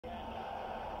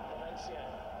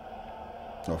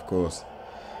Of course.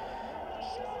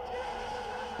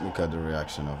 Look at the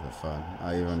reaction of the fan.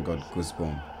 I even got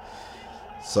goosebumps.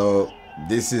 So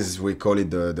this is, we call it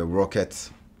the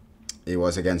Rocket. It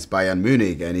was against Bayern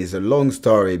Munich, and it's a long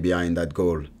story behind that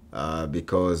goal.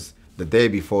 Because the day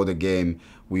before the game,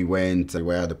 we went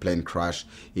where the plane crashed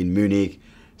in Munich.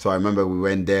 So I remember we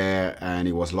went there, and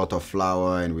it was a lot of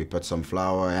flour, and we put some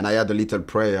flour, and I had a little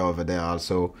prayer over there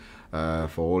also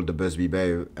for all the Busby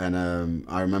Bay. And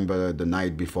I remember the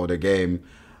night before the game,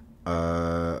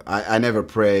 I never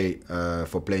pray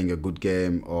for playing a good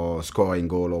game or scoring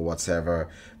goal or whatever.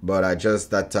 But I just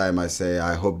that time I say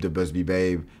I hope the Busby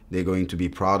Babe they're going to be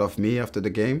proud of me after the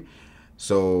game.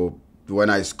 So when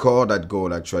I scored that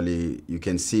goal, actually, you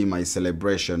can see my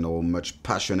celebration or much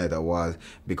passionate I was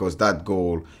because that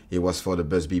goal it was for the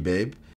Busby Babe.